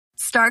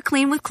Start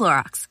clean with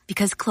Clorox,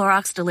 because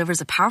Clorox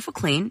delivers a powerful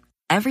clean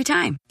every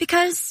time.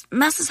 Because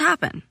messes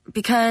happen.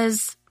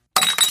 Because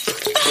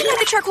I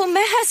made a charcoal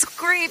mask.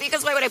 Great,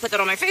 because why would I put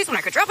that on my face when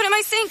I could drop it in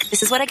my sink?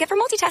 This is what I get for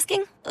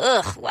multitasking.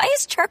 Ugh, why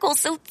is charcoal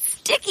so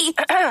sticky?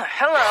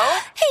 Hello?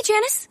 Hey,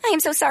 Janice. I am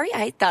so sorry.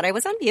 I thought I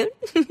was on mute.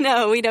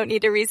 No, we don't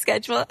need to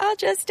reschedule. I'll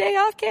just stay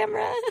off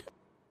camera.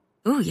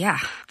 Ooh, yeah,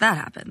 that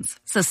happens.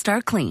 So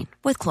start clean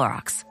with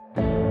Clorox.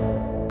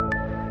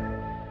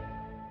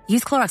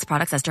 Use Clorox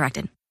products as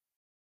directed.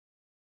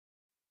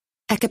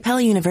 At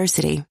Capella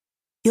University,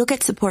 you'll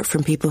get support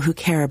from people who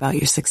care about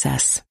your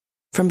success.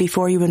 From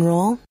before you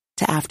enroll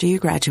to after you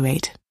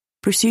graduate,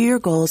 pursue your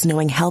goals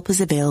knowing help is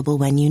available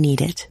when you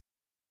need it.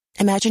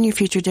 Imagine your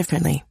future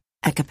differently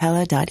at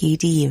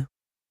capella.edu.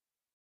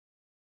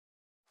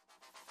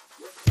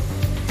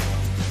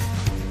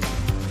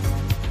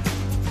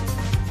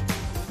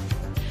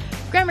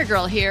 Grammar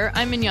Girl here.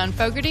 I'm Mignon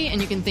Fogarty,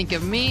 and you can think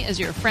of me as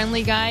your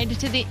friendly guide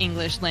to the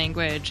English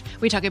language.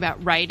 We talk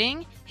about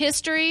writing,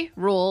 history,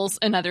 rules,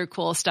 and other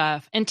cool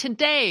stuff. And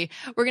today,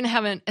 we're going to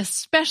have an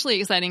especially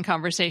exciting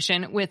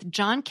conversation with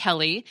John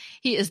Kelly.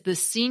 He is the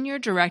Senior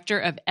Director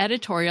of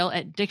Editorial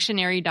at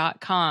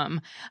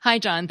Dictionary.com. Hi,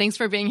 John. Thanks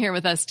for being here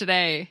with us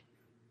today.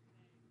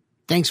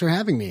 Thanks for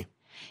having me.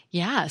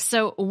 Yeah.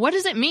 So what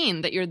does it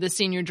mean that you're the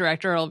Senior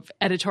Director of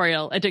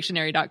Editorial at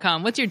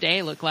Dictionary.com? What's your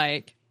day look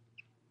like?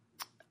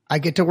 I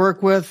get to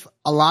work with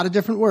a lot of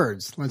different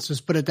words. Let's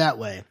just put it that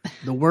way.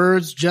 The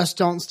words just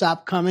don't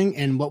stop coming,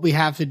 and what we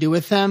have to do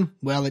with them,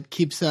 well, it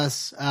keeps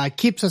us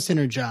in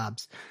our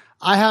jobs.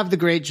 I have the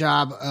great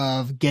job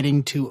of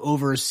getting to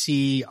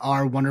oversee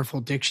our wonderful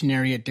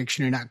dictionary at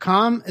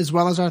Dictionary.com, as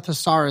well as our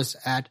thesaurus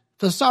at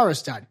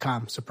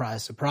thesaurus.com.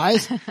 Surprise,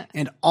 surprise.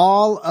 And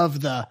all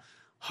of the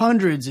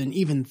hundreds and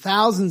even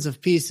thousands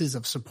of pieces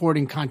of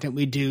supporting content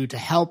we do to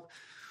help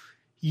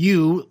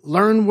you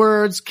learn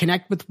words,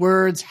 connect with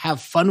words,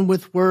 have fun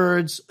with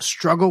words,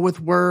 struggle with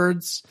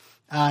words,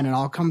 and it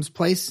all comes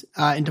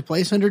into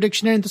place under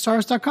dictionary and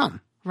thesaurus.com.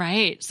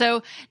 Right.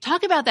 So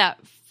talk about that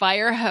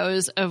fire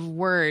hose of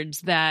words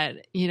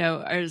that,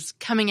 is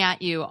coming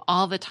at you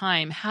all the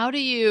time.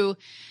 Well,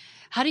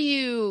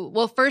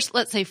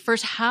 let's say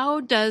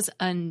how does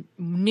a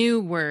new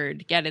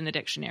word get in the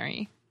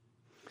dictionary?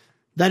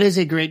 That is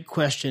a great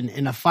question.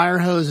 And a fire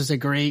hose is a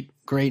great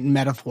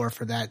metaphor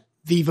for that.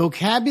 The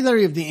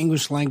vocabulary of the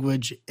English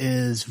language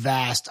is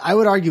vast. I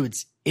would argue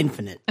it's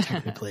infinite,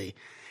 technically.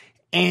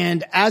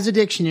 And as a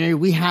dictionary,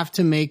 we have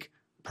to make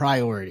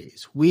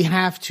priorities. We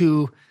have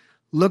to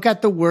look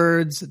at the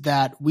words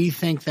that we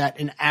think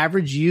that an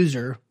average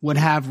user would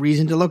have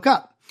reason to look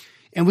up.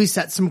 And we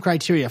set some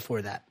criteria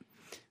for that.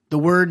 The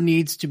word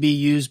needs to be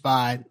used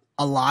by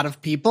a lot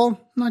of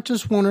people, not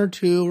just one or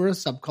two or a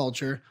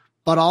subculture,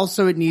 but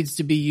also it needs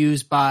to be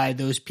used by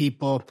those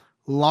people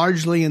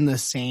largely in the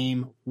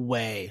same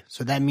way.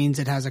 So that means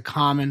it has a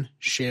common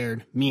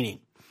shared meaning.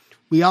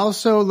 We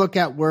also look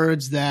at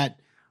words that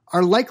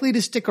are likely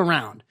to stick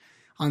around.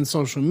 On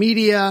social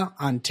media,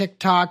 on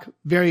TikTok,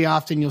 very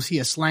often you'll see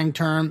a slang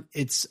term.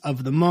 It's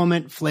of the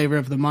moment, flavor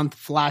of the month,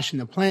 flash in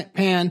the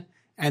pan,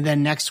 and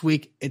then next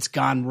week it's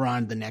gone, we're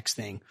on to the next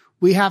thing.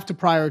 We have to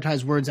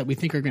prioritize words that we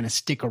think are going to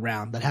stick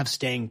around, that have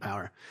staying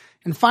power.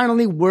 And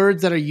finally,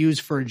 words that are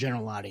used for a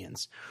general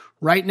audience.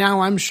 Right now,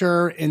 I'm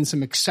sure in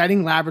some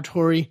exciting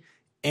laboratory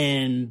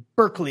in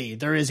Berkeley,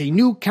 there is a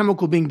new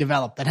chemical being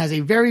developed that has a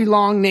very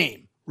long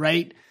name,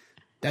 right?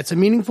 That's a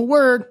meaningful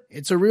word.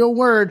 It's a real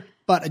word,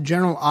 but a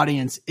general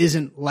audience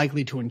isn't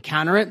likely to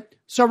encounter it.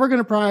 So we're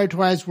going to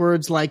prioritize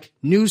words like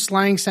new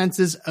slang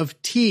senses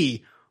of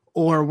tea,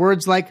 or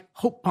words like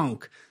hope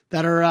punk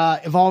that are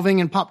evolving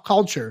in pop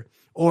culture,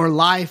 or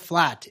lie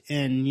flat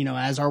in,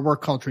 as our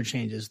work culture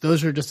changes.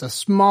 Those are just a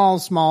small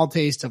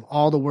taste of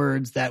all the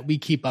words that we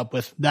keep up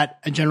with that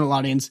a general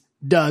audience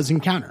does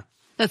encounter.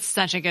 That's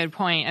such a good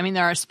point. I mean,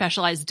 there are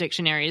specialized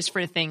dictionaries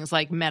for things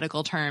like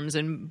medical terms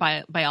and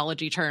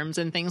biology terms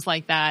and things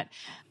like that.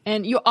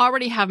 And you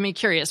already have me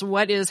curious.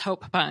 What is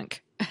hope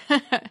punk?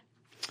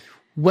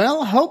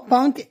 Well, hope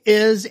punk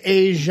is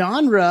a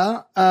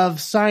genre of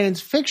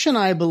science fiction,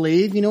 I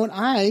believe. You know what?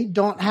 I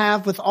don't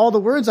have, with all the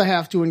words I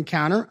have to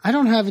encounter, I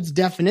don't have its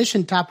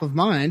definition top of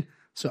mind.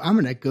 So I'm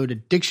going to go to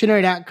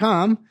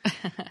dictionary.com.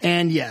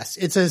 And yes,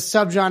 it's a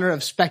subgenre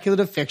of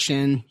speculative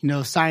fiction,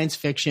 science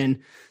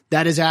fiction.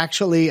 That is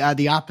actually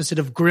the opposite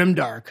of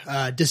grimdark,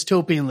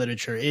 dystopian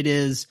literature. It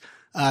is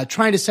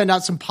trying to send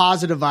out some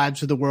positive vibes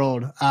to the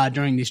world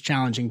during these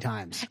challenging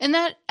times. And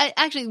that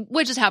actually,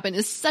 what just happened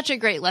is such a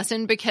great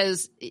lesson,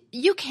 because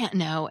you can't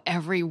know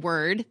every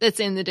word that's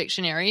in the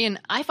dictionary. And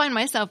I find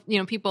myself,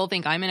 people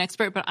think I'm an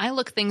expert, but I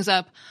look things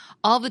up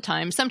all the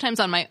time, sometimes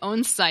on my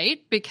own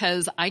site,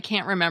 because I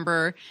can't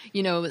remember,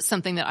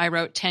 something that I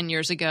wrote 10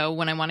 years ago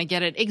when I want to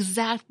get it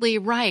exactly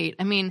right.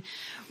 I mean,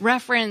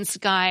 reference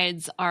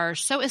guides are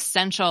so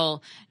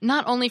essential,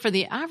 not only for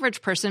the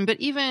average person,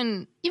 but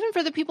even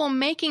for the people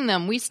making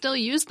them. We still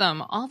use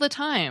them all the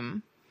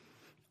time.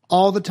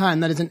 All the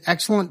time. That is an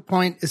excellent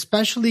point,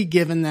 especially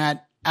given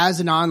that as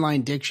an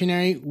online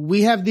dictionary,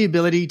 we have the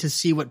ability to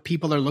see what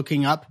people are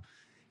looking up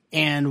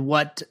and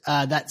what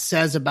that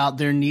says about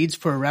their needs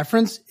for a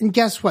reference. And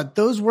guess what?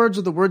 Those words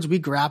are the words we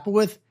grapple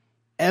with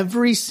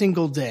every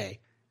single day.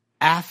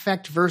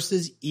 Affect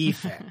versus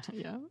effect.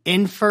 Yeah.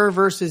 Infer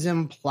versus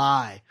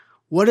imply.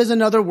 What is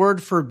another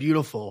word for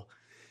beautiful?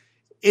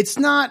 It's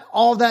not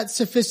all that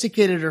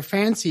sophisticated or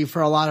fancy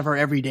for a lot of our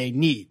everyday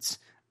needs.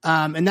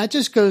 And that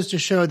just goes to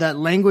show that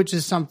language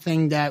is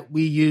something that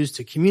we use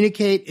to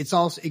communicate. It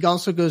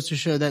also goes to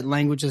show that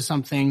language is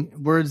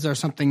words are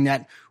something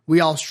that we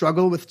all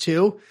struggle with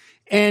too.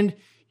 And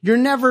you're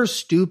never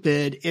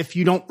stupid if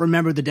you don't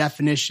remember the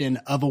definition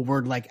of a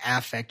word like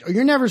affect, or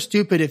you're never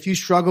stupid if you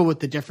struggle with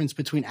the difference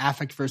between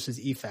affect versus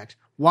effect.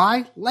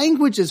 Why?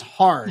 Language is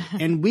hard,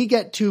 and we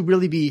get to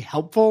really be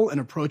helpful and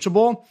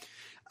approachable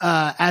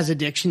as a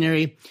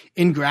dictionary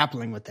in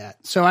grappling with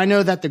that. So I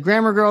know that the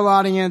Grammar Girl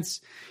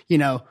audience,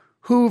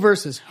 who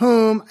versus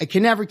whom, I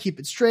can never keep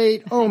it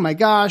straight. Oh my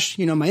gosh,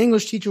 my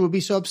English teacher would be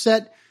so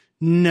upset.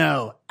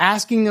 No,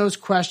 asking those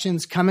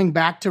questions, coming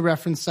back to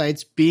reference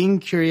sites, being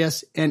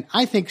curious, and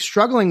I think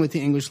struggling with the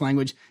English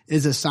language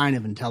is a sign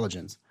of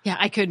intelligence. Yeah,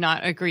 I could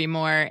not agree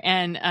more.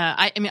 And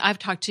I've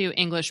talked to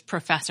English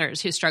professors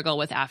who struggle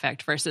with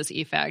affect versus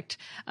effect.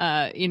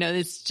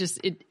 It's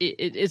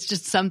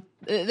just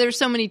there's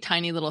so many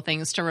tiny little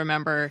things to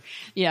remember.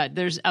 Yeah,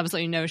 there's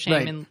absolutely no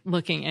shame in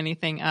looking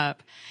anything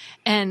up.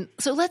 And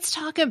so let's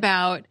talk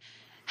about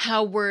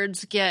how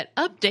words get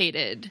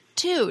updated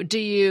too. Do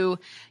you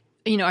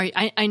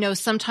I know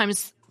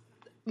sometimes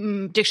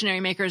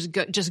dictionary makers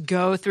just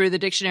go through the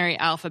dictionary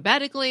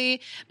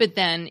alphabetically, but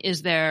then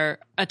is there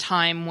a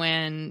time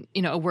when,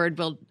 a word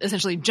will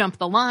essentially jump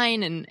the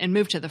line and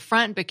move to the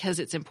front because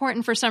it's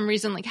important for some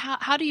reason? Like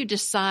how do you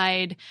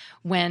decide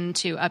when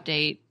to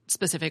update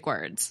specific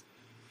words?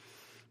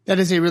 That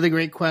is a really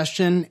great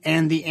question.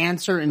 And the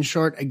answer in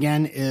short,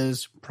 again,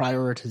 is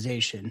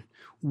prioritization.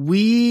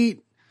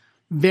 We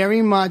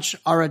very much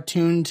are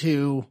attuned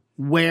to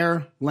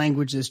where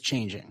language is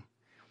changing.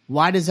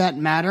 Why does that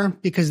matter?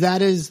 Because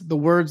that is the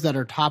words that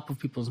are top of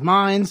people's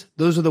minds.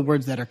 Those are the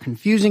words that are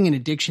confusing, and a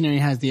dictionary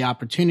has the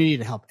opportunity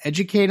to help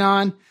educate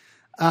on.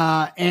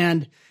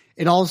 And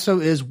it also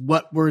is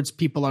what words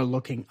people are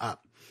looking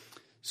up.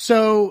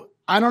 So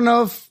I don't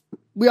know if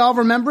we all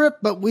remember it,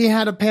 but we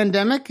had a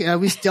pandemic.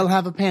 We still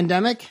have a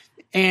pandemic,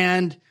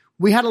 and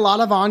we had a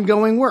lot of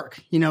ongoing work.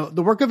 The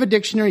work of a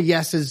dictionary,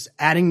 yes, is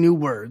adding new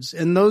words.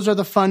 And those are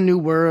the fun new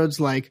words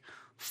like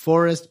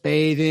forest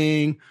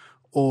bathing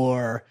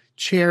or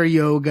chair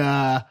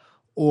yoga,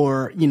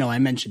 or, I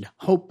mentioned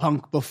hope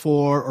punk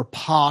before, or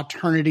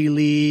paternity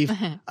leave,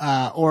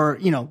 or,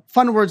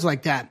 fun words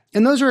like that.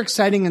 And those are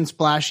exciting and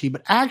splashy,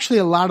 but actually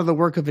a lot of the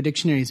work of a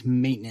dictionary is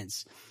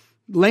maintenance.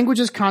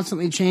 Language is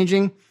constantly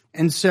changing,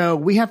 and so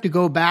we have to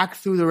go back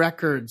through the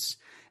records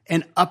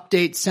and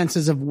update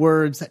senses of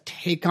words that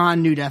take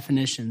on new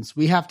definitions.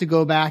 We have to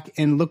go back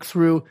and look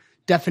through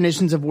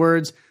definitions of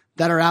words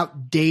that are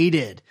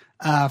outdated.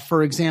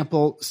 For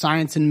example,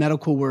 science and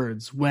medical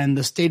words, when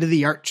the state of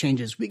the art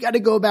changes, we got to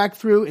go back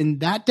through in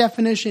that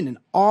definition and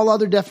all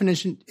other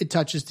definition it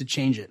touches to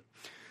change it.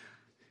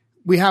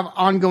 We have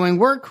ongoing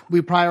work.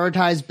 We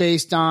prioritize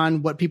based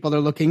on what people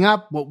are looking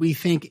up, what we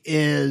think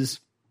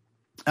is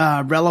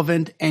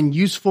relevant and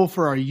useful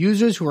for our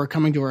users who are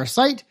coming to our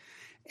site.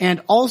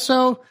 And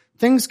also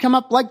things come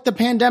up like the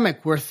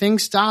pandemic where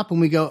things stop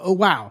and we go, oh,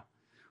 wow,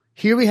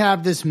 here we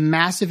have this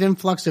massive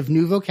influx of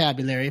new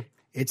vocabulary.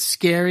 It's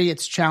scary,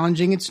 it's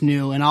challenging, it's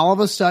new, and all of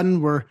a sudden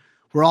we're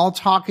all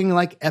talking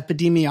like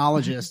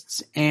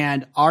epidemiologists,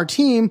 and our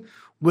team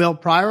will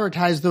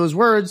prioritize those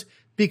words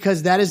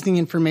because that is the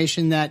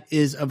information that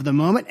is of the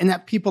moment and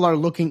that people are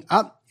looking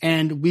up,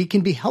 and we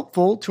can be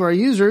helpful to our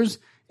users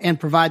and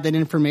provide that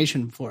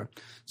information for.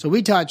 So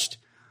we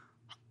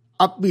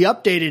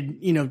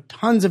updated,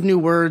 tons of new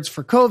words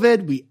for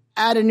COVID. We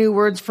added new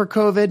words for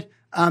COVID.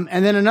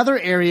 And then another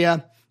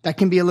area that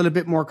can be a little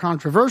bit more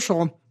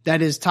controversial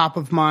that is top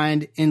of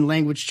mind in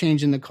language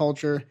change in the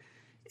culture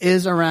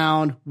is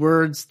around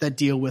words that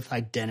deal with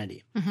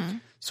identity. Mm-hmm.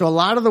 So a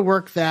lot of the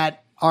work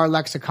that our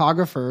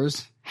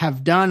lexicographers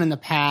have done in the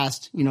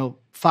past,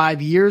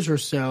 5 years or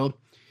so,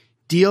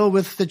 deal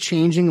with the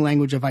changing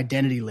language of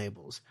identity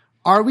labels.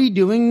 Are we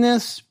doing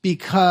this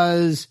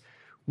because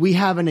we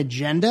have an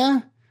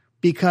agenda?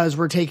 Because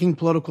we're taking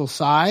political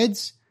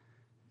sides?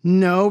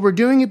 No, we're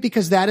doing it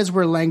because that is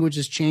where language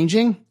is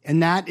changing,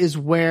 and that is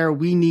where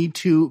we need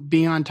to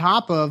be on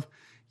top of,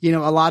 a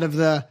lot of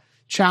the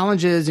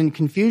challenges and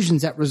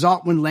confusions that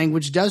result when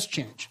language does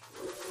change.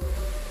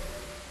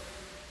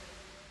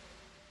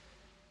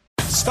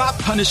 Stop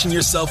punishing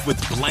yourself with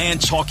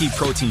bland, chalky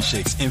protein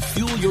shakes and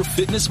fuel your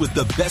fitness with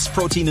the best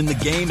protein in the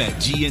game at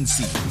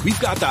GNC. We've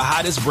got the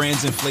hottest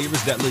brands and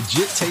flavors that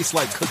legit taste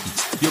like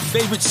cookies, your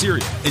favorite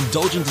cereal,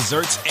 indulgent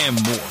desserts,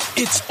 and more.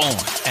 It's on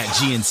at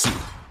GNC.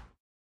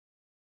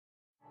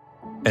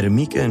 At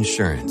Amica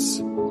Insurance,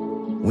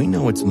 we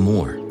know it's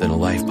more than a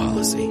life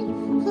policy.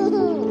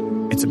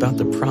 It's about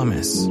the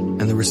promise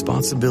and the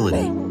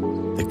responsibility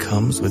that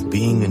comes with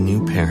being a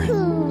new parent.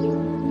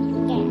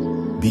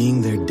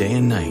 Being there day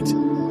and night,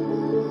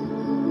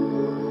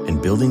 and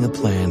and building a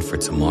plan for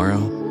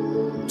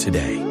tomorrow,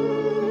 today.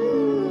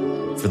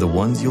 For the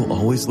ones you'll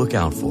always look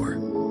out for,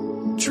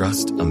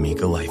 trust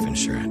Amica Life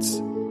Insurance.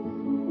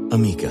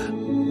 Amica.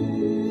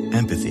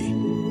 Empathy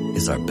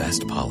is our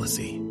best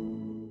policy.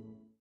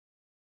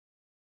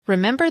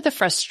 Remember the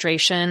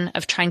frustration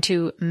of trying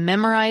to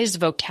memorize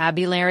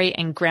vocabulary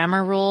and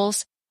grammar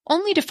rules,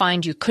 only to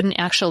find you couldn't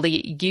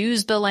actually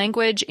use the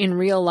language in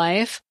real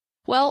life?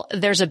 Well,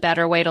 there's a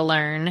better way to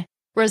learn.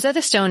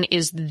 Rosetta Stone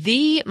is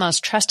the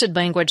most trusted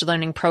language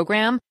learning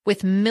program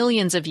with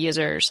millions of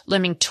users,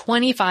 learning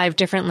 25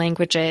 different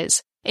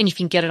languages, and you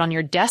can get it on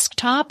your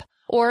desktop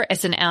or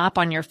as an app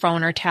on your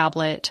phone or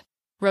tablet.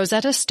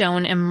 Rosetta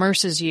Stone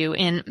immerses you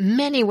in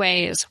many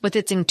ways with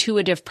its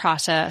intuitive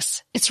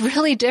process. It's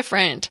really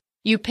different.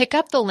 You pick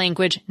up the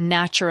language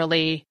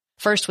naturally,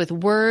 first with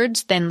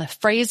words, then with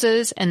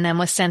phrases, and then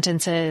with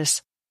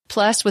sentences.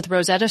 Plus, with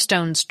Rosetta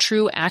Stone's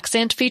True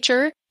Accent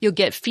feature, you'll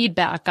get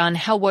feedback on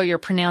how well you're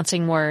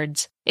pronouncing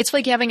words. It's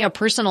like having a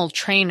personal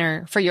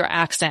trainer for your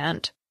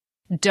accent.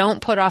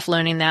 Don't put off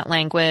learning that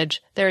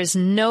language. There is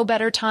no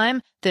better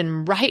time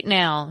than right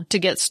now to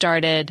get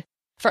started.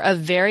 For a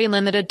very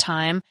limited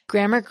time,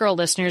 Grammar Girl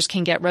listeners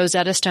can get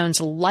Rosetta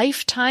Stone's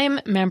lifetime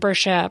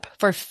membership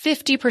for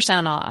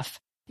 50% off.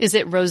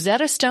 Visit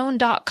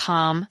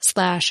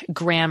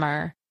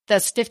rosettastone.com/grammar.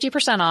 That's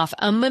 50% off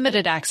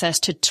unlimited access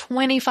to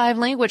 25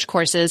 language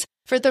courses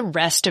for the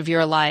rest of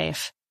your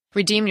life.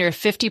 Redeem your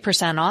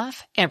 50%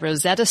 off at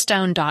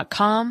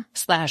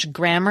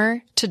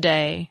rosettastone.com/grammar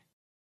today.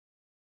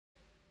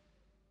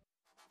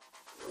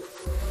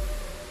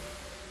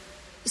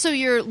 So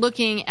you're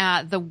looking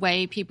at the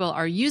way people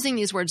are using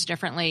these words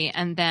differently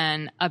and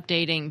then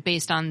updating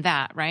based on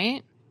that,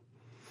 right?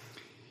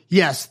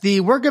 Yes,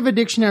 the work of a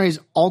dictionary is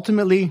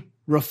ultimately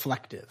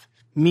reflective,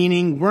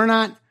 meaning we're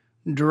not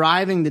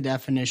deriving the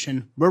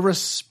definition, we're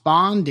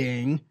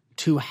responding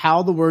to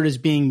how the word is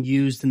being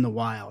used in the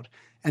wild.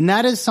 And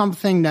that is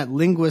something that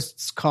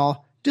linguists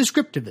call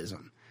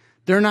descriptivism.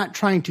 They're not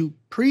trying to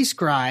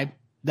prescribe,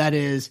 that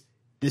is,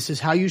 this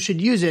is how you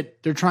should use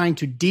it. They're trying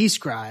to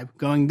describe,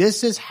 going,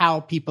 this is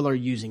how people are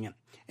using it.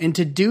 And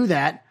to do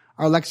that,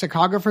 our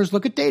lexicographers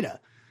look at data.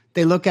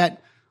 They look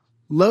at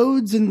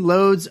loads and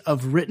loads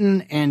of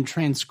written and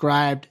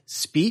transcribed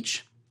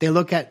speech. They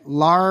look at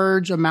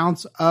large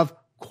amounts of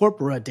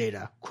corpora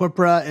data.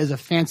 Corpora is a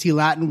fancy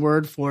Latin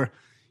word for,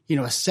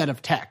 a set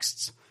of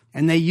texts.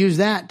 And they use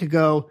that to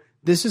go,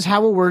 this is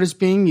how a word is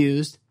being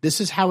used.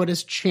 This is how it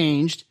has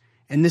changed.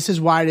 And this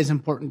is why it is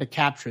important to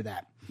capture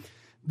that.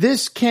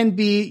 This can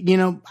be,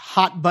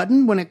 hot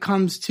button when it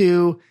comes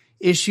to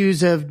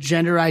issues of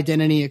gender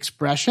identity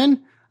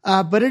expression,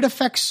 but it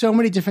affects so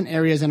many different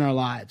areas in our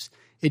lives.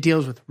 It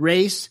deals with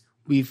race.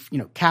 We've,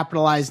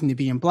 capitalized into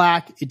being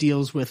black. It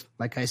deals with,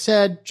 like I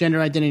said,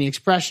 gender identity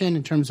expression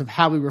in terms of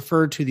how we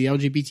refer to the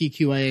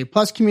LGBTQIA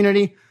plus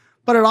community,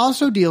 but it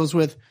also deals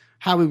with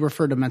how we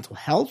refer to mental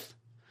health,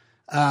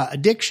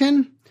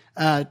 addiction,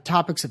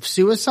 topics of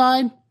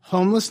suicide,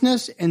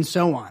 homelessness, and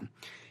so on.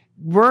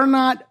 We're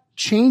not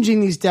changing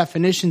these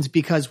definitions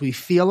because we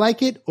feel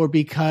like it or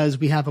because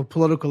we have a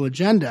political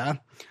agenda.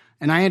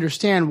 And I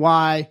understand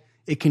why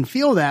it can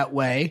feel that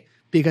way,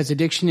 because a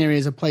dictionary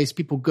is a place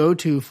people go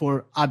to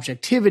for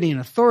objectivity and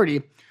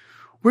authority.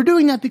 We're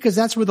doing that because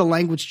that's where the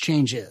language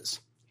change is.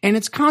 And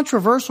it's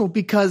controversial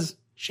because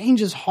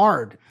change is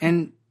hard.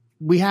 And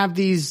we have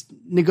these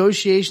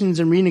negotiations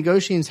and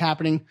renegotiations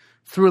happening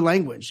through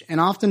language. And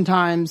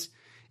oftentimes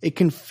it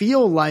can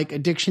feel like a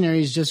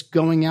dictionary is just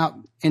going out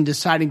and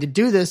deciding to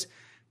do this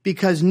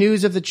because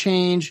news of the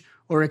change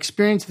or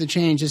experience of the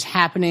change is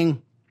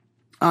happening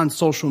on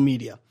social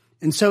media.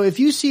 And so if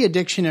you see a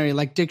dictionary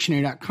like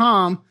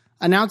dictionary.com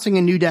announcing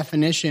a new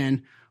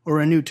definition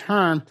or a new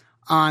term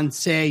on,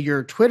 say,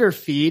 your Twitter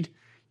feed,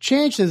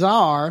 chances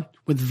are,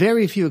 with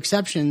very few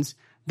exceptions,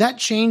 that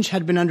change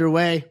had been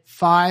underway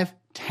 5,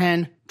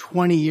 10,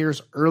 20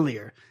 years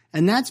earlier.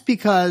 And that's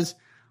because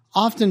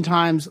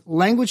oftentimes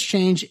language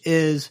change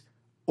is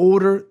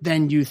older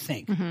than you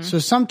think. Mm-hmm. So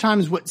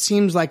sometimes what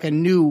seems like a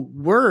new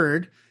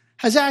word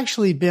has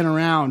actually been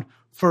around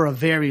for a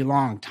very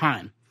long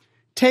time.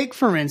 Take,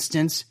 for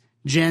instance,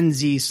 Gen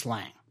Z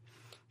slang.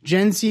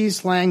 Gen Z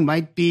slang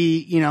might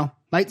be,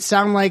 might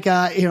sound like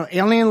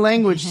alien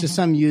language to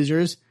some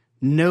users.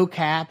 No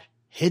cap,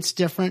 hits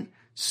different,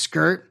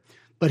 skirt.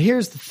 But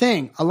here's the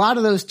thing. A lot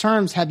of those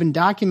terms have been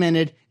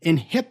documented in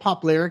hip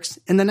hop lyrics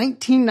in the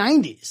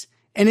 1990s.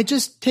 And it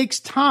just takes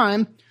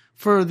time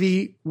for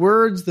the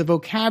words, the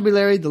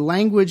vocabulary, the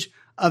language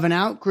of an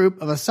outgroup,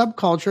 of a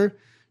subculture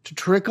to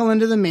trickle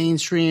into the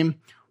mainstream,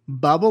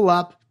 bubble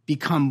up,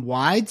 become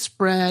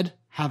widespread,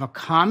 have a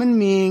common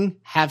meaning,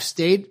 have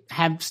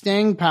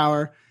staying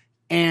power,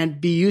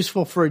 and be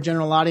useful for a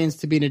general audience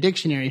to be in a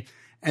dictionary.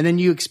 And then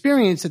you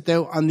experience it,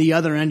 though, on the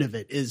other end of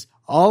it is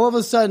all of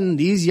a sudden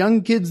these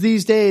young kids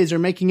these days are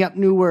making up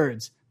new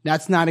words.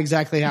 That's not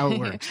exactly how it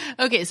works.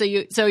 Okay, so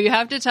you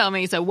have to tell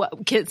me, so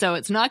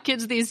it's not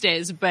kids these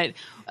days, but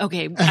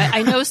okay,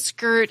 I know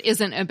skirt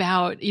isn't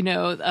about,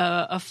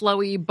 a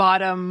flowy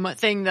bottom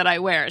thing that I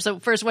wear. So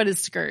first, what is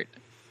skirt?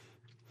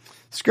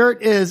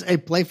 Skirt is a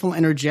playful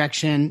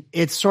interjection.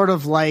 It's sort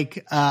of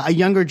like a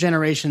younger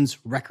generation's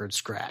record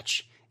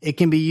scratch. It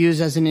can be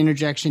used as an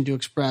interjection to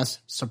express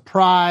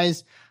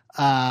surprise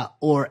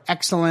or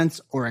excellence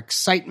or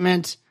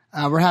excitement.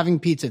 We're having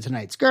pizza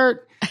tonight,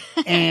 Skirt.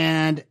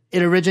 And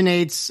it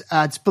originates,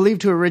 it's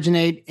believed to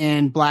originate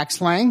in black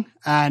slang,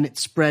 and it's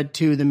spread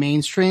to the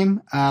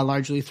mainstream,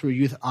 largely through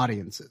youth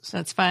audiences.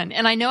 That's fun.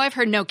 And I know I've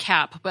heard no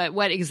cap, but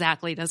what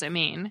exactly does it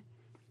mean?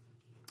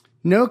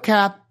 No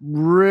cap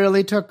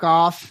really took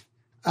off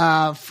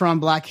from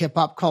black hip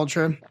hop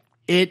culture.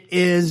 It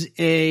is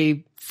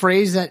a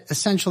phrase that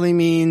essentially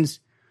means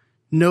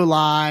no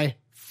lie,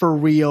 for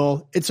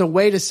real. It's a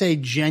way to say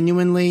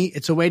genuinely.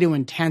 It's a way to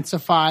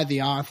intensify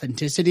the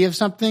authenticity of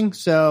something.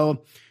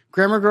 So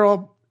Grammar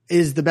Girl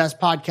is the best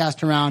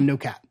podcast around, no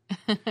cap.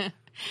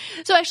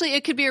 So actually,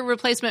 it could be a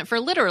replacement for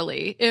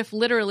literally. If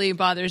literally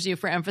bothers you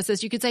for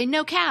emphasis, you could say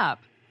no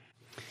cap.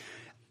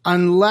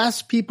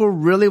 Unless people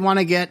really want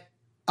to get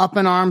up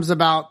in arms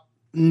about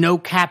no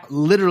cap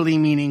literally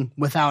meaning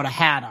without a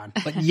hat on.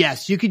 But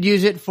yes, you could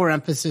use it for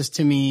emphasis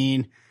to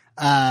mean,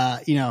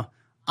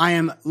 I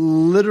am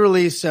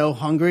literally so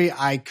hungry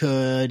I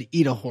could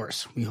eat a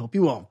horse. We hope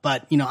you won't.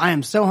 But, I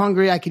am so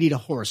hungry I could eat a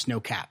horse, no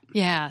cap.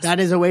 Yes. That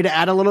is a way to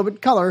add a little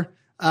bit color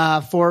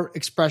for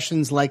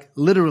expressions like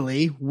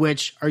literally,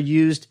 which are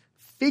used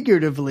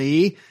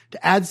figuratively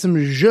to add some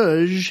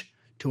zhuzh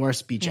to our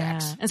speech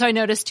acts. And so I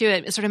noticed, too,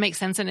 it sort of makes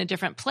sense in a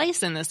different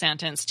place in the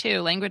sentence,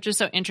 too. Language is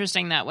so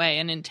interesting that way.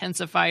 An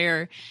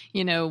intensifier,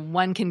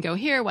 one can go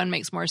here, one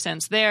makes more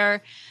sense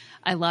there.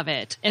 I love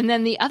it. And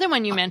then the other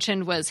one you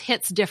mentioned was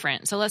hits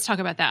different. So let's talk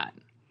about that.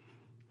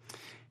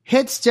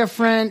 Hits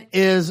different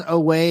is a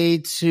way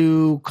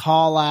to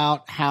call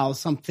out how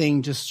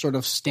something just sort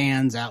of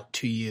stands out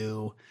to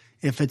you.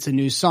 If it's a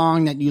new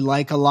song that you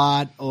like a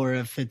lot, or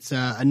if it's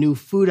a new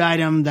food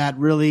item that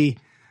really,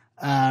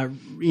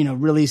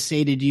 really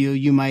sated you,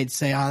 you might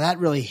say, oh, that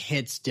really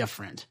hits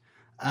different.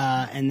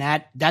 And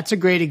that's a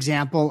great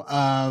example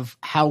of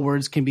how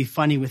words can be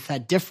funny with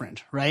that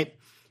different, right?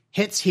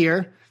 Hits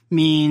here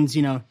means,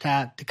 to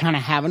kind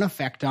of have an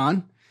effect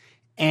on.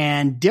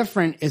 And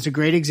different is a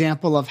great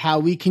example of how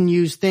we can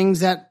use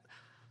things that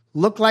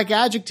look like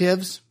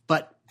adjectives,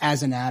 but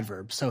as an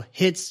adverb. So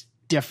hits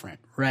different,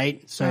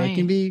 right? So It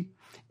can be,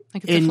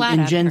 like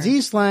in Gen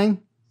Z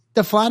slang,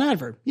 the flat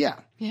adverb. Yeah.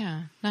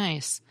 Yeah.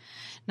 Nice.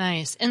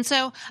 And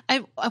so I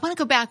want to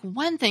go back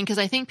one thing, because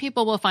I think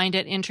people will find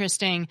it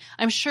interesting.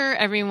 I'm sure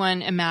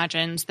everyone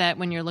imagines that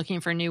when you're looking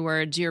for new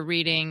words, you're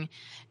reading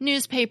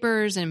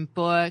newspapers and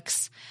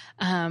books.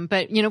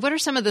 But, what are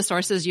some of the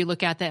sources you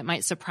look at that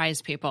might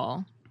surprise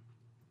people?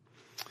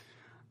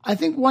 I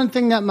think one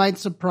thing that might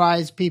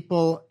surprise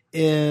people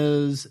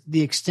is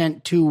the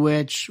extent to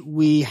which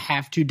we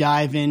have to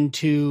dive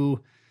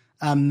into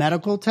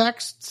medical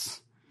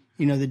texts,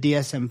 the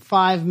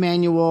DSM-5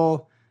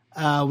 manual.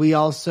 We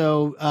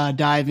also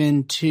dive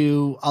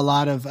into a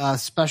lot of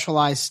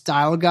specialized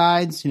style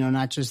guides,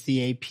 not just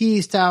the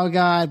AP style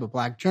guide, but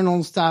Black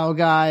Journal style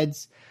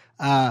guides,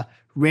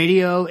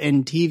 radio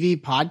and TV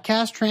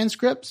podcast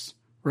transcripts,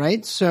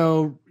 right?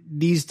 So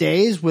these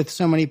days, with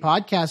so many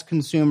podcast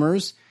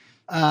consumers,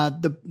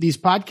 these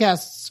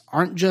podcasts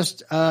aren't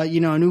just, a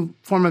new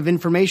form of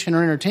information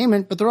or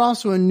entertainment, but they're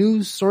also a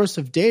new source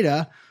of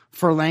data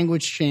for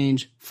language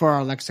change for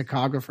our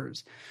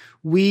lexicographers.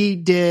 We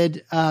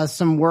did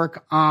some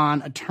work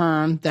on a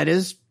term that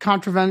is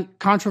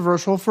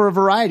controversial for a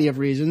variety of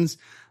reasons,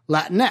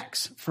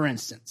 Latinx, for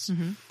instance.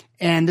 Mm-hmm.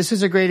 And this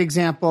is a great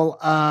example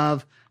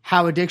of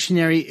how a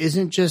dictionary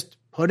isn't just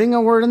putting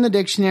a word in the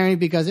dictionary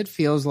because it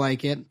feels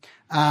like it.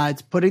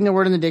 It's putting the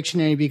word in the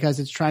dictionary because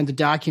it's trying to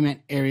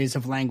document areas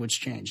of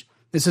language change.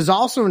 This is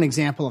also an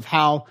example of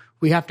how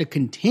we have to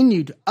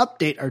continue to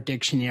update our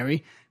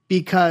dictionary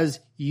because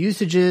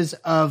usages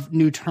of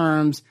new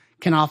terms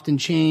can often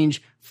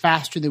change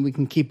faster than we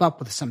can keep up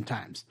with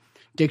sometimes.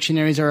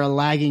 Dictionaries are a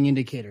lagging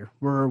indicator.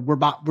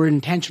 We're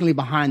intentionally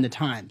behind the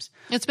times.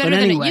 It's better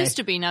than it used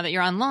to be now that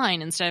you're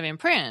online instead of in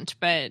print,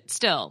 but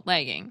still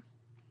lagging.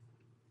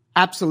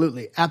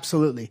 Absolutely.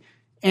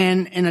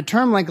 And in a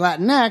term like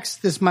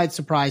Latinx, this might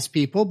surprise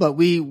people, but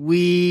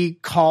we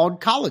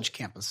called college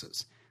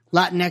campuses.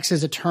 Latinx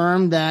is a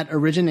term that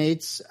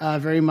originates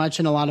very much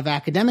in a lot of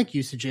academic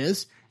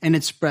usages, and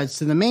it spreads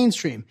to the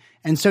mainstream.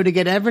 And so to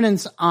get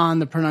evidence on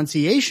the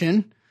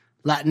pronunciation,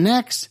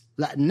 Latinx,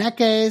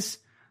 Latinx,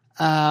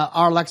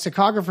 our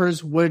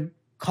lexicographers would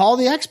call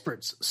the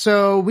experts.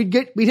 So we'd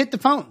hit the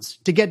phones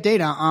to get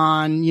data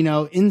on,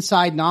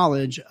 inside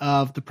knowledge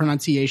of the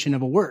pronunciation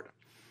of a word.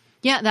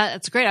 Yeah,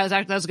 that's great.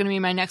 That was going to be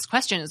my next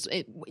question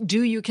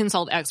do you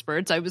consult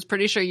experts? I was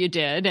pretty sure you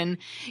did. And,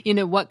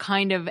 what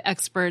kind of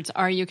experts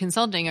are you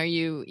consulting? Are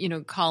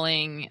you,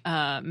 calling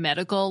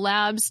medical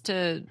labs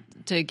to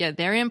get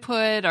their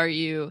input? Are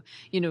you,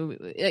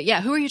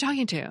 who are you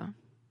talking to?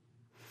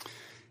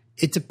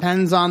 It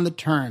depends on the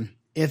term.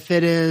 If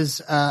it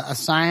is a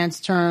science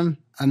term,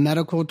 a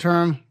medical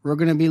term, we're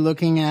going to be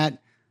looking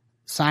at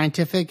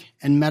scientific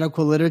and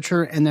medical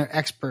literature and their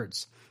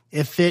experts.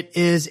 If it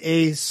is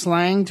a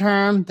slang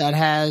term that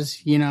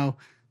has,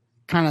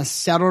 kind of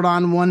settled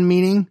on one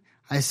meaning,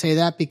 I say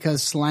that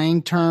because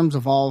slang terms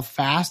evolve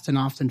fast and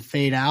often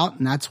fade out.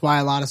 And that's why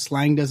a lot of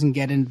slang doesn't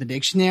get into the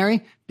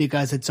dictionary,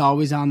 because it's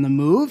always on the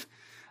move.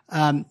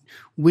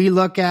 We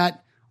look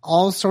at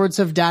all sorts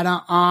of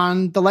data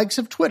on the likes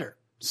of Twitter.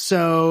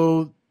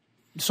 So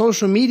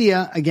social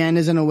media, again,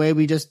 isn't a way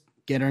we just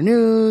get our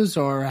news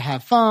or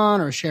have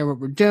fun or share what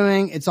we're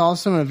doing. It's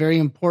also a very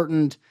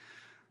important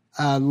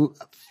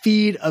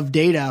feed of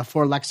data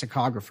for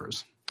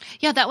lexicographers.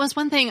 Yeah, that was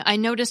one thing I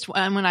noticed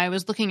when I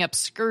was looking up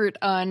skirt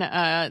on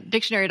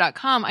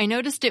dictionary.com. I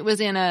noticed it was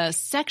in a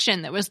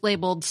section that was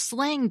labeled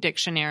slang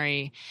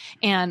dictionary.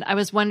 And I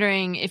was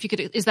wondering if you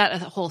could, is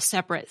that a whole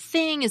separate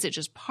thing? Is it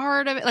just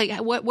part of it? Like,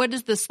 what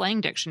is the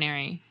slang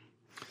dictionary?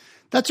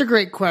 That's a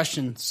great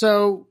question.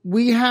 So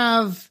we're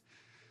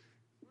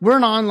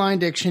an online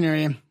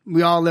dictionary.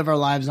 We all live our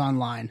lives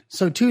online.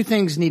 So two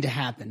things need to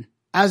happen.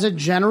 As a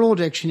general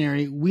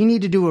dictionary, we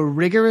need to do a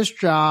rigorous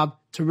job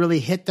to really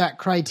hit that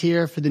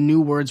criteria for the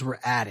new words we're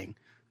adding.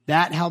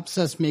 That helps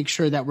us make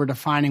sure that we're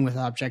defining with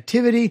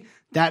objectivity.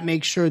 That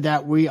makes sure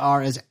that we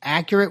are as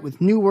accurate with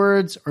new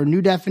words or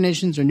new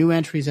definitions or new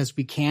entries as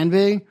we can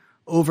be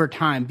over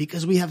time,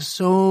 because we have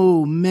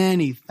so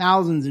many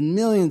thousands and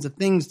millions of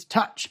things to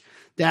touch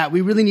that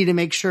we really need to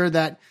make sure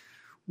that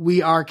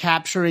we are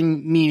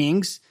capturing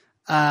meanings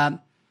that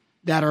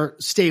are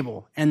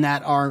stable and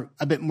that are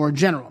a bit more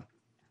general.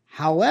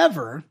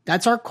 However,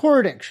 that's our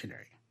core dictionary.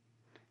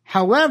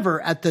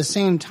 However, at the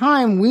same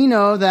time, we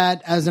know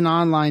that as an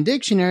online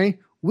dictionary,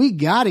 we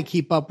got to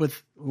keep up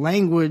with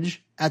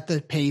language at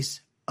the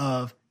pace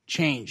of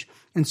change.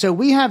 And so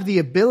we have the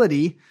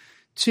ability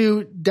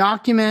to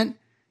document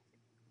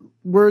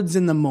words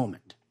in the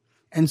moment.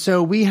 And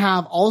so we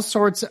have all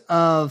sorts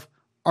of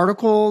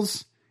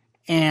articles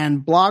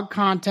and blog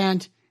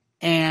content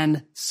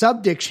and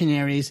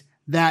sub-dictionaries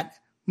that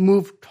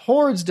move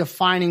towards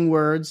defining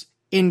words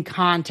in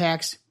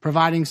context,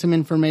 providing some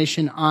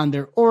information on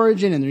their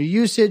origin and their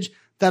usage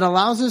that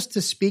allows us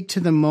to speak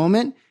to the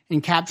moment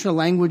and capture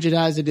language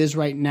as it is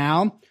right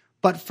now.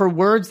 But for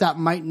words that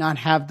might not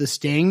have the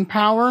staying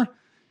power,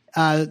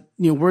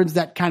 words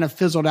that kind of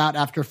fizzled out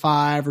after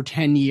 5 or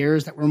 10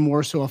 years that were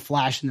more so a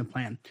flash in the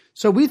pan.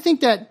 So we think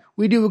that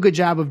we do a good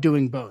job of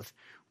doing both.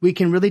 We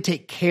can really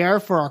take care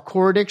for our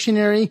core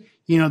dictionary,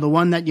 the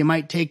one that you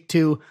might take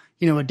to,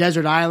 a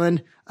desert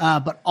island.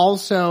 But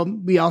also,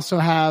 we also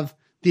have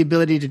the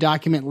ability to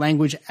document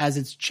language as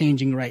it's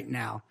changing right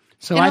now.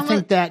 So I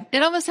think that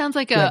it almost sounds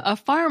like a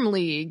farm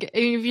league.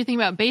 If you think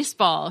about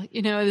baseball,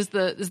 is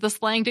the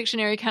slang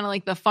dictionary kind of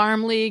like the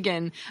farm league,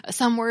 and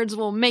some words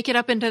will make it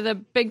up into the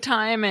big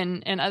time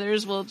and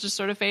others will just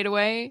sort of fade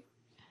away?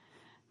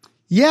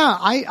 Yeah,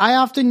 I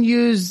often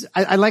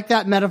I like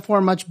that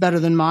metaphor much better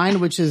than mine,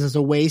 which is as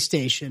a way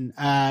station.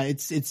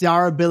 It's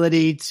our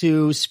ability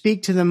to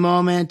speak to the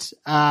moment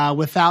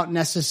without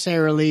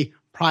necessarily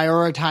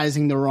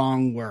prioritizing the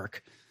wrong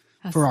work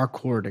for our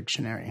core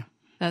dictionary.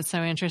 That's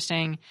so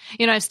interesting.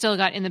 I've still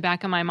got in the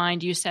back of my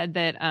mind, you said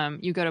that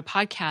you go to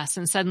podcasts,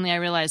 and suddenly I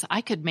realized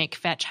I could make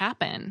fetch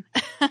happen.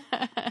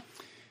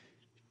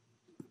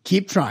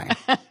 Keep trying.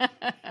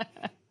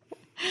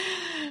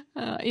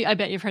 I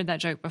bet you've heard that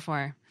joke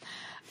before.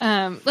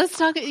 Let's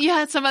talk. You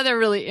had some other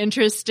really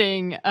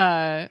interesting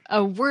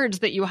words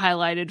that you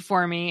highlighted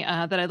for me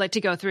that I'd like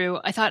to go through.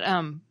 I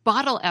thought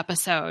bottle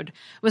episode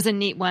was a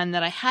neat one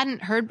that I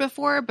hadn't heard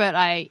before, but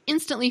I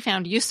instantly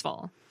found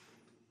useful.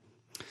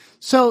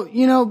 So,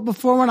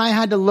 before, when I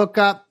had to look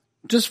up,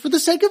 just for the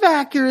sake of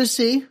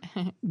accuracy,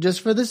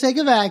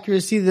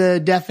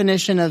 the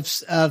definition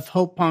of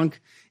Hope Punk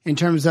in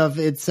terms of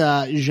its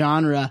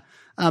genre,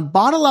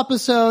 bottle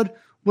episode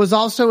was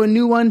also a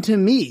new one to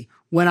me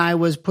when I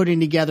was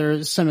putting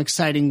together some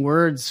exciting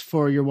words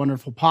for your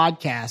wonderful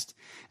podcast.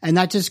 And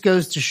that just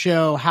goes to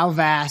show how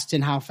vast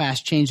and how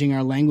fast changing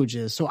our language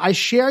is. So I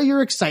share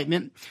your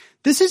excitement.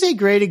 This is a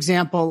great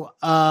example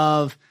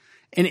of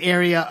an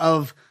area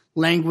of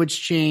language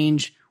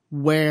change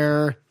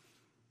where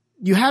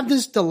you have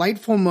this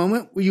delightful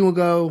moment where you will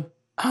go,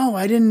 oh,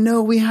 I didn't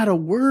know we had a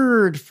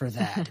word for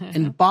that.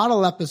 And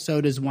bottle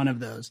episode is one of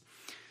those.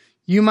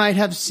 You might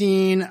have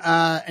seen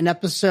an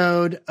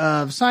episode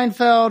of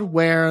Seinfeld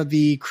where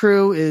the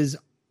crew is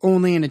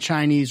only in a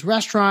Chinese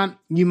restaurant.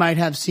 You might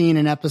have seen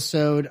an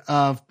episode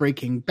of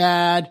Breaking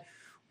Bad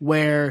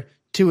where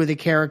 2 of the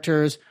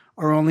characters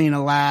are only in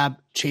a lab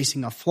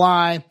chasing a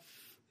fly.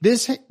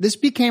 This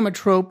became a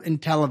trope in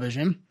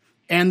television,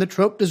 and the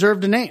trope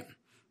deserved a name.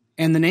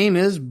 And the name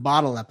is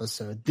bottle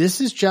episode.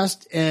 This is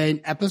just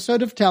an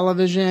episode of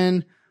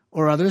television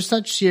or other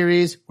such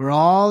series where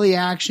all the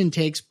action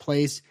takes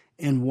place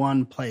in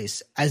one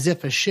place, as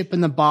if a ship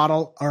in the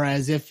bottle or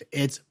as if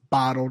it's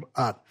bottled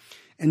up.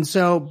 And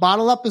so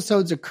bottle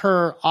episodes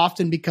occur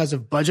often because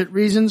of budget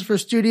reasons for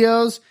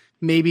studios.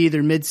 Maybe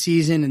they're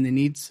mid-season and they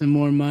need some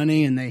more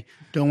money and they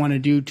don't want to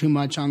do too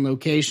much on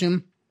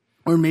location.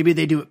 Or maybe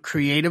they do it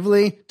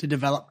creatively to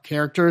develop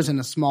characters in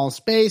a small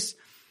space.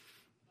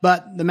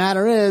 But the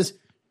matter is,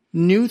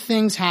 new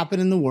things happen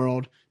in the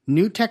world,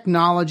 new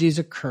technologies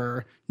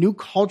occur, new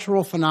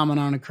cultural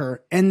phenomenon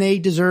occur, and they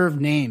deserve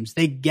names.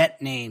 They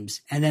get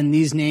names. And then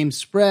these names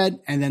spread,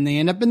 and then they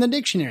end up in the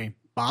dictionary.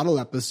 Bottle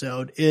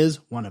episode is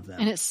one of them.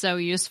 And it's so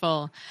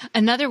useful.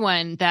 Another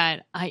one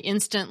that I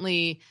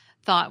instantly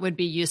thought would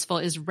be useful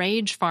is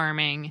rage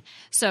farming.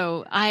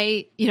 So when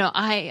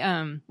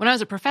I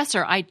was a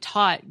professor, I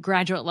taught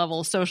graduate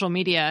level social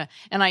media,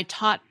 and I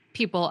taught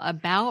people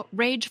about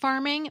rage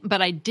farming,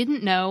 but I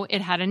didn't know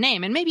it had a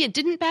name. And maybe it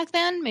didn't back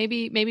then.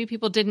 Maybe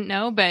people didn't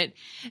know, but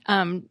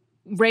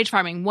rage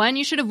farming, one,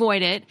 you should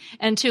avoid it.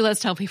 And two, let's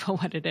tell people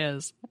what it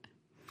is.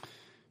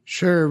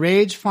 Sure.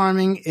 Rage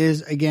farming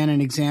is, again, an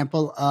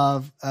example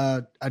of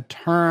a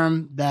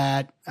term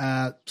that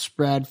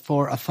spread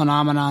for a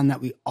phenomenon that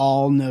we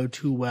all know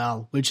too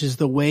well, which is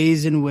the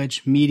ways in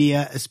which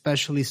media,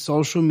 especially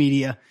social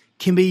media,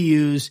 can be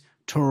used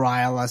to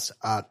rile us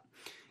up.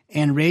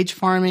 And rage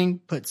farming,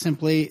 put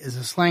simply, is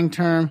a slang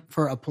term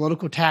for a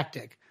political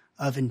tactic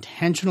of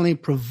intentionally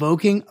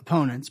provoking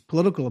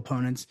political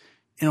opponents,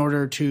 in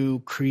order to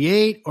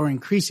create or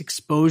increase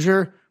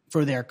exposure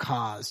for their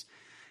cause.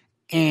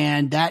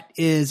 And that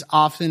is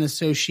often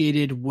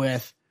associated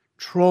with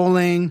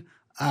trolling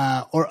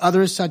or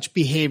other such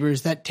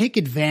behaviors that take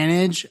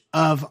advantage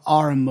of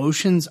our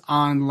emotions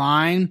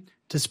online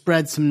to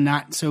spread some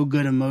not so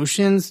good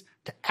emotions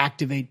to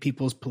activate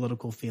people's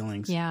political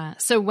feelings. Yeah.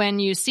 So when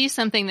you see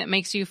something that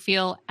makes you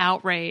feel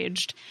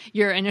outraged,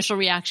 your initial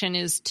reaction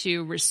is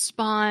to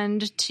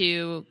respond,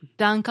 to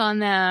dunk on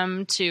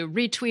them, to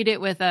retweet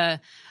it with a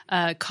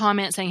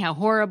comment saying how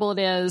horrible it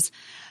is.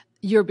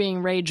 You're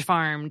being rage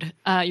farmed.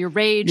 Your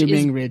rage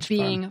is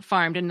being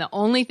farmed. And the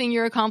only thing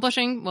you're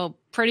accomplishing, well,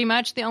 pretty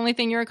much the only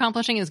thing you're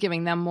accomplishing is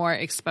giving them more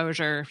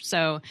exposure.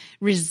 So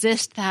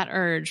resist that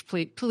urge.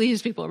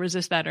 Please, people,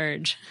 resist that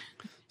urge.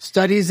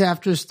 Studies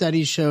after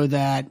studies show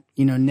that,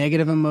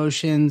 negative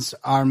emotions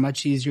are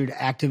much easier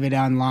to activate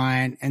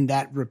online, and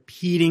that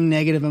repeating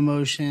negative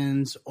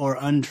emotions or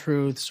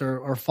untruths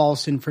or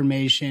false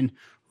information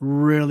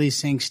really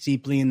sinks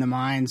deeply in the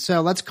mind. So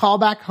let's call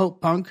back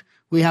Hope Punk.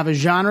 We have a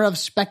genre of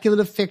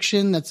speculative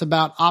fiction that's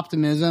about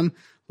optimism.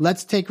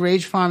 Let's take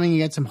rage farming and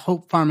get some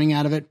hope farming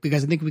out of it,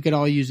 because I think we could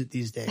all use it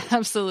these days.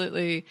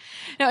 Absolutely.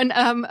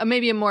 And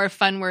maybe a more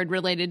fun word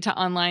related to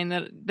online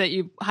that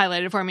you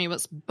highlighted for me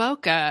was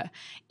bokeh.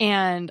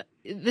 And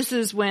this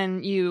is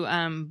when you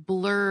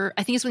blur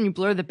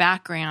the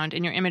background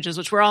in your images,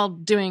 which we're all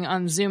doing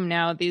on Zoom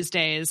now these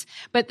days.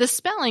 But the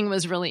spelling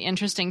was really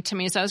interesting to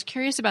me. So I was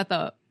curious about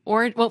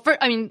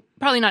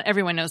probably not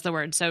everyone knows the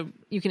word, so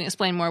you can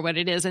explain more what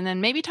it is, and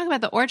then maybe talk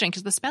about the origin,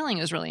 because the spelling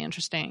is really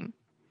interesting.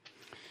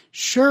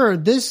 Sure.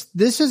 This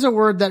is a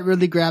word that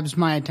really grabs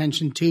my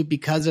attention too,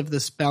 because of the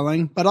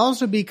spelling, but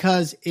also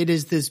because it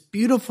is this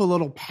beautiful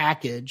little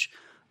package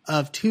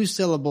of two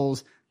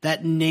syllables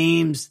that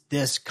names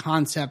this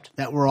concept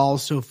that we're all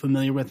so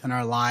familiar with in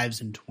our lives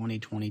in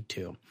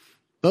 2022.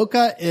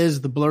 Bokeh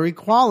is the blurry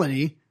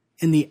quality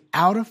in the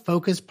out of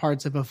focus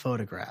parts of a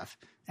photograph,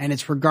 and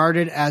it's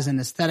regarded as an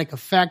aesthetic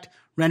effect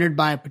rendered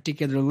by a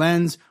particular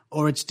lens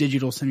or its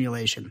digital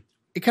simulation.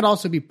 It could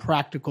also be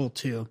practical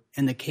too,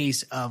 in the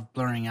case of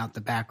blurring out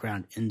the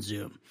background in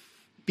Zoom.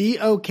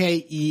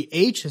 Bokeh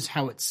is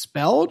how it's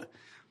spelled.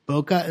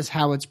 Bokeh is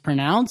how it's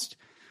pronounced.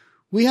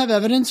 We have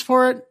evidence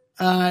for it,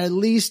 at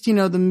least, the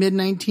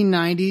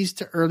mid-1990s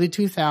to early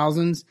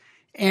 2000s.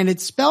 And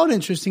it's spelled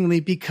interestingly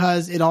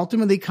because it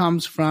ultimately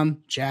comes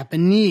from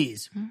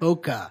Japanese,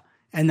 bokeh.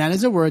 And that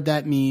is a word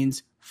that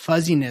means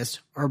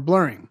fuzziness or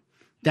blurring.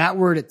 That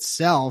word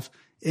itself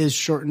is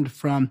shortened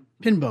from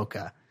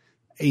pinbokeh,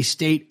 a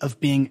state of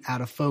being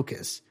out of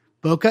focus.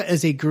 Bokeh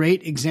is a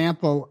great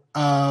example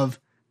of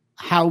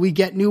how we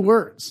get new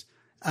words.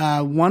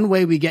 One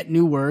way we get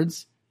new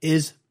words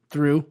is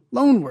through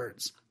loan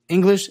words.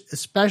 English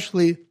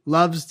especially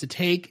loves to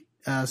take,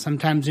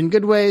 sometimes in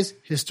good ways,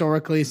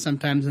 historically,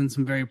 sometimes in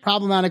some very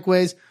problematic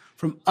ways,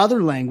 from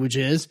other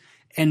languages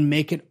and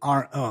make it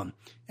our own.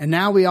 And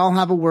now we all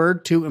have a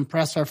word to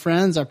impress our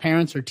friends, our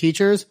parents, or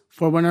teachers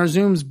for when our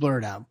Zoom's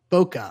blurred out.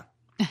 Bokeh.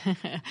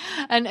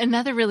 And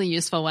another really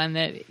useful one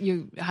that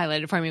you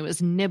highlighted for me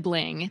was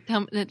nibbling.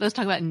 Let's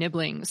talk about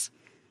nibblings.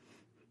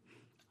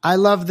 I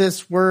love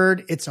this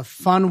word. It's a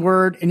fun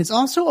word, and it's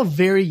also a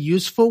very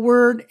useful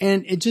word,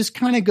 and it just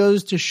kind of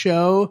goes to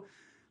show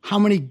how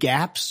many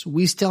gaps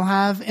we still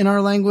have in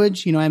our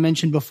language. I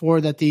mentioned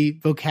before that the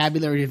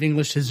vocabulary of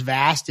English is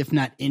vast, if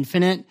not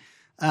infinite,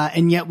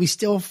 and yet we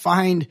still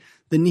find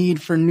the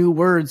need for new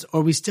words,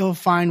 or we still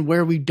find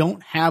where we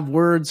don't have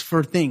words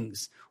for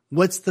things.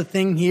 What's the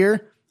thing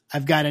here?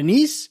 I've got a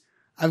niece.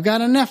 I've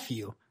got a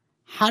nephew.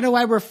 How do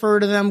I refer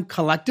to them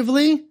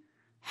collectively?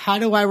 How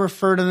do I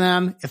refer to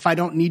them if I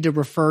don't need to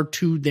refer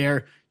to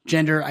their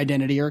gender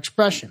identity or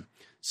expression?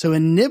 So a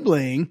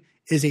nibbling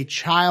is a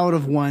child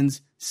of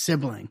one's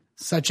sibling,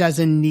 such as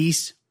a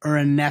niece or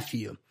a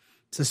nephew.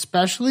 It's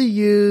especially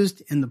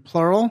used in the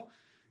plural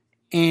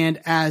and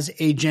as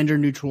a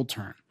gender-neutral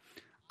term.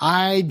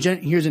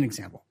 Here's an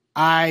example.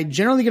 I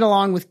generally get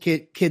along with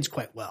kids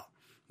quite well.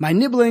 My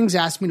nibblings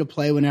ask me to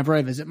play whenever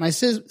I visit my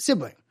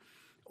sibling.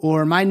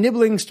 Or my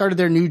nibblings started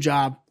their new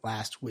job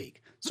last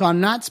week. So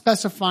I'm not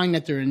specifying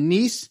that they're a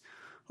niece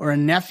or a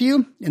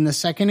nephew in the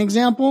second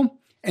example.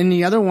 And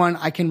the other one,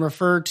 I can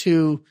refer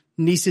to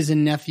nieces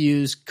and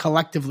nephews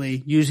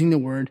collectively using the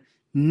word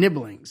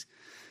nibblings.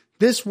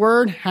 This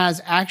word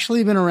has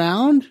actually been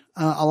around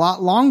a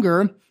lot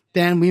longer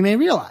than we may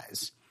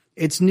realize.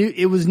 It's new.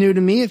 It was new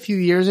to me a few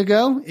years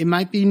ago. It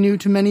might be new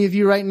to many of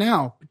you right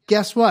now. But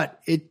guess what?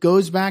 It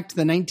goes back to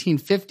the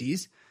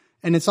 1950s.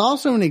 And it's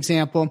also an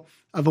example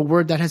of a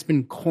word that has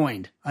been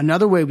coined.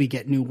 Another way we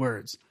get new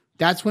words.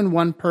 That's when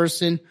one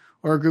person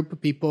or a group of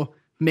people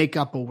make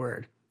up a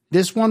word.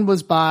 This one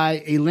was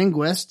by a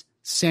linguist,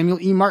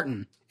 Samuel E.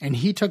 Martin, and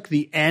he took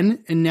the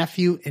N in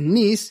nephew and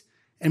niece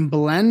and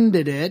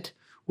blended it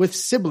with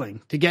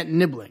sibling to get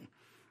nibbling.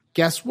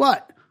 Guess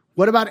what?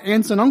 What about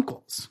aunts and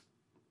uncles?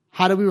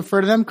 How do we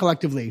refer to them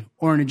collectively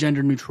or in a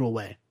gender-neutral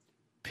way?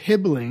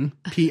 Pibbling,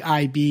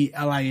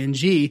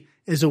 P-I-B-L-I-N-G,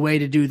 is a way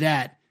to do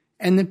that.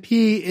 And the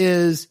P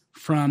is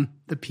from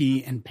the P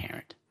in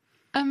parent.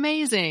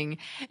 Amazing.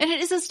 And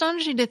it is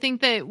astonishing to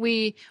think that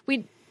we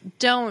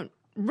don't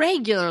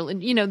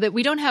regularly, that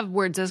we don't have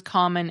words as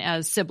common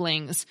as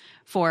siblings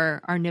for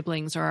our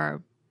nibblings or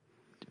our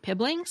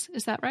pibblings.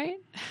 Is that right?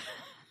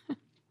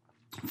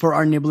 For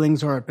our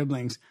nibblings or our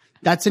pibblings.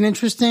 That's an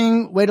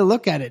interesting way to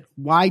look at it.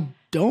 Why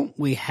don't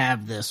we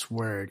have this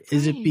word?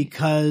 Is it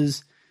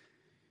because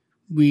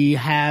we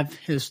have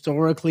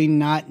historically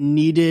not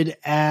needed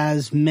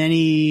as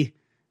many,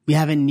 we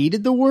haven't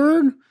needed the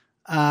word?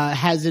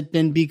 Has it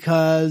been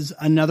because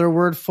another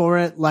word for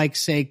it, like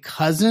say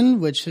cousin,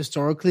 which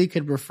historically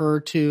could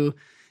refer to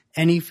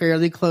any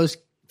fairly close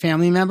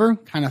family member,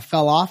 kind of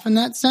fell off in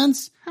that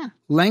sense?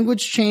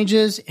 Language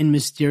changes in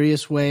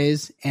mysterious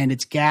ways, and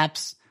its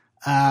gaps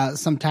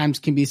sometimes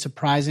can be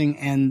surprising,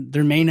 and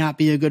there may not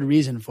be a good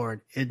reason for it.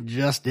 It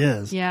just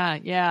is.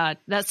 Yeah.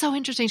 That's so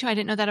interesting too. I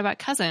didn't know that about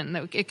cousin,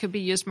 that it could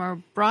be used more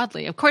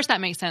broadly. Of course, that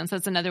makes sense.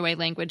 That's another way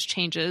language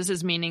changes,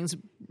 as meanings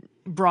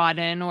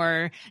broaden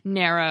or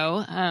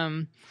narrow.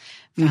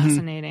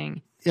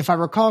 Fascinating. If I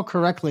recall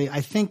correctly, I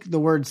think the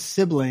word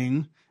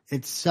sibling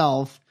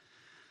itself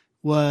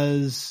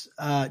was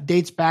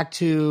dates back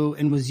to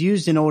and was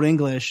used in Old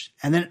English,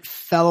 and then it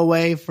fell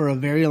away for a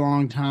very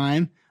long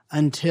time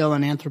until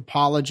an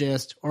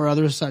anthropologist or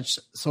other such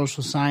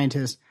social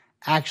scientist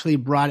actually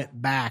brought it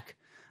back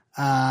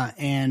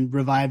and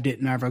revived it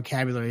in our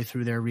vocabulary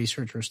through their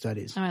research or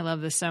studies. Oh, I love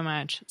this so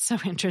much. It's so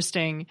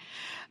interesting.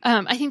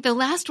 I think the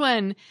last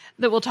one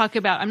that we'll talk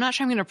about, I'm not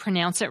sure I'm going to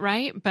pronounce it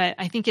right, but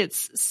I think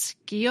it's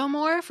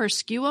skeuomorph or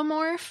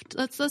skeuomorph.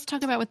 Let's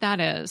talk about what that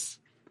is.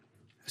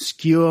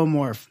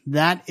 Skeuomorph.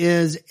 That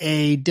is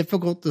a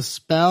difficult to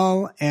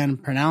spell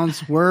and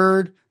pronounce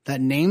word that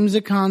names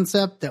a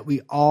concept that we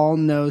all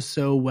know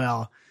so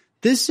well.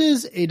 This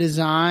is a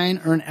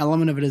design or an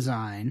element of a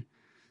design,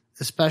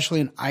 especially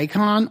an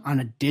icon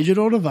on a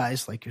digital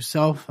device like your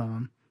cell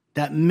phone,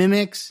 that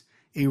mimics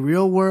a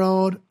real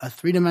world, a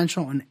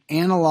three-dimensional, and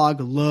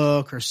analog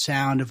look or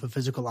sound of a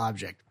physical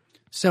object.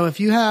 So if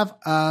you have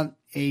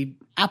a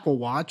Apple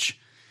Watch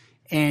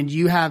and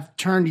you have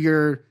turned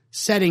your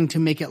setting to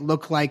make it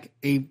look like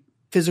a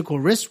physical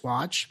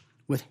wristwatch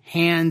with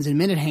hands and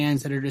minute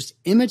hands that are just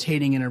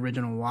imitating an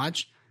original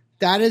watch,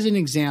 that is an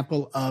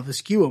example of a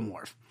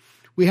skeuomorph.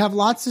 We have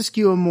lots of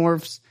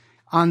skeuomorphs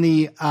on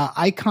the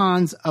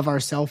icons of our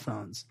cell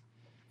phones.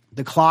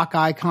 The clock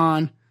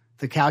icon,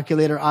 the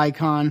calculator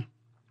icon,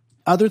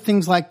 other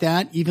things like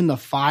that, even the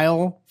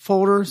file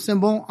folder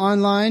symbol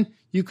online,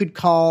 you could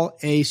call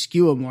a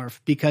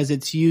skeuomorph because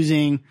it's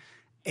using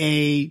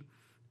the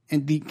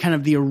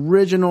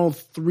original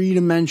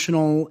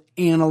three-dimensional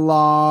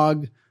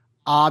analog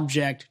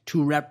object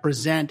to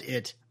represent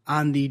it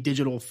on the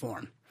digital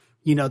form.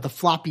 The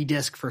floppy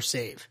disk for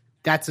save.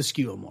 That's a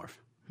skeuomorph.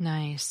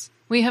 Nice.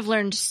 We have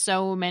learned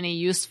so many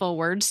useful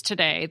words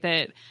today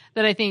that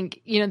I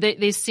think,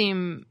 they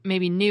seem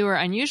maybe new or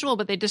unusual,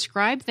 but they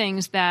describe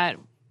things that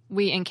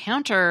we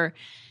encounter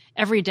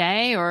every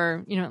day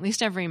or, at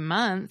least every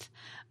month.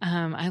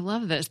 I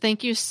love this.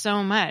 Thank you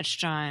so much,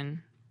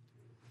 John.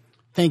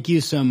 Thank you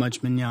so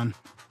much, Mignon.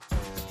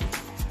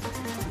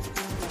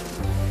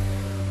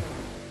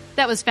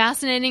 That was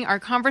fascinating. Our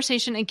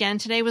conversation again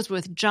today was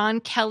with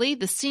John Kelly,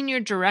 the Senior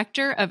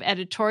Director of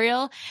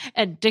Editorial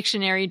at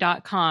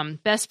Dictionary.com.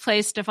 Best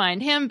place to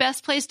find him,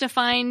 best place to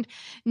find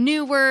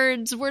new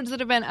words that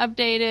have been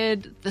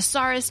updated,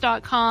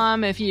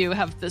 thesaurus.com if you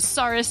have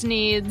thesaurus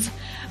needs.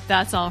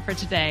 That's all for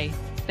today.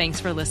 Thanks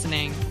for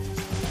listening.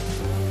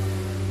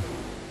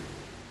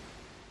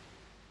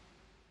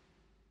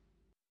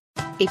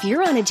 If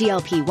you're on a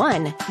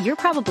GLP-1, you're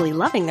probably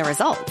loving the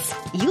results.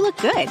 You look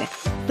good.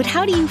 But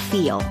how do you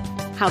feel?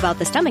 How about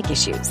the stomach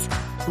issues?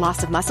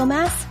 Loss of muscle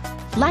mass?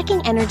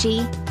 Lacking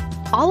energy?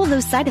 All of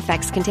those side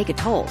effects can take a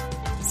toll.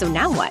 So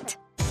now what?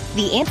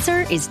 The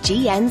answer is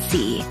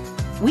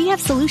GNC. We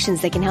have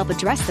solutions that can help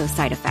address those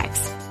side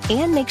effects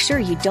and make sure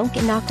you don't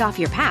get knocked off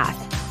your path.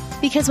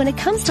 Because when it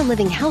comes to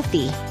living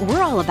healthy,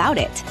 we're all about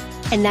it.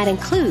 And that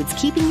includes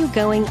keeping you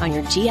going on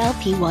your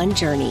GLP-1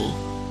 journey.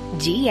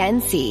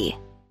 GNC.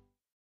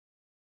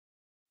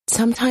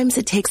 Sometimes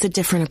it takes a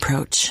different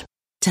approach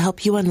to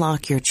help you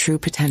unlock your true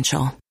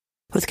potential.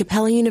 With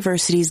Capella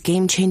University's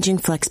game-changing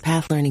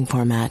FlexPath learning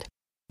format,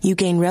 you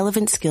gain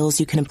relevant skills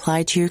you can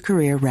apply to your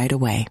career right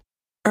away.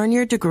 Earn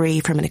your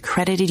degree from an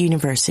accredited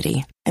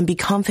university and be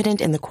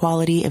confident in the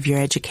quality of your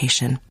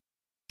education.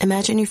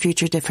 Imagine your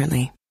future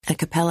differently at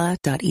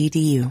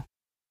capella.edu.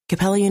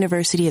 Capella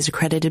University is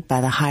accredited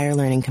by the Higher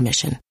Learning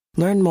Commission.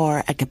 Learn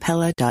more at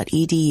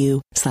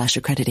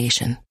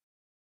capella.edu/accreditation.